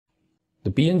The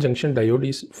PN junction diode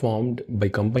is formed by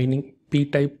combining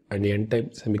P-type and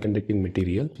N-type semiconducting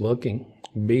material working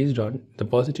based on the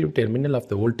positive terminal of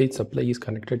the voltage supply is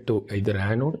connected to either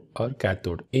anode or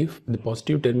cathode. If the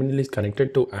positive terminal is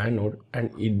connected to anode and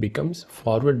it becomes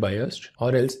forward biased,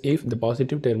 or else if the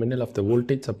positive terminal of the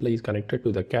voltage supply is connected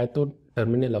to the cathode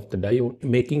terminal of the diode,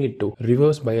 making it to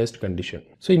reverse biased condition.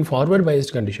 So in forward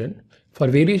biased condition, for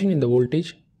variation in the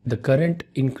voltage, the current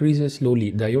increases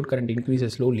slowly, diode current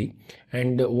increases slowly,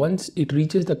 and once it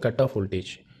reaches the cutoff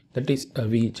voltage, that is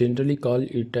we generally call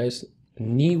it as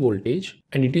knee voltage,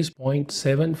 and it is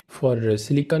 0.7 for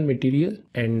silicon material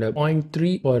and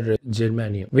 0.3 for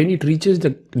germanium. When it reaches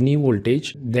the knee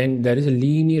voltage, then there is a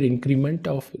linear increment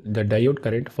of the diode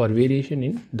current for variation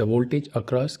in the voltage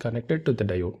across connected to the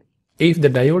diode. If the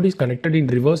diode is connected in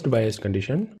reversed bias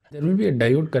condition, there will be a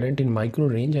diode current in micro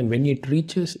range, and when it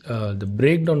reaches the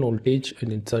breakdown voltage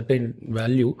in a certain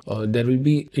value, there will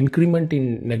be increment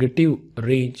in negative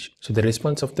range. So the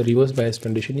response of the reverse bias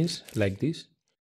condition is like this.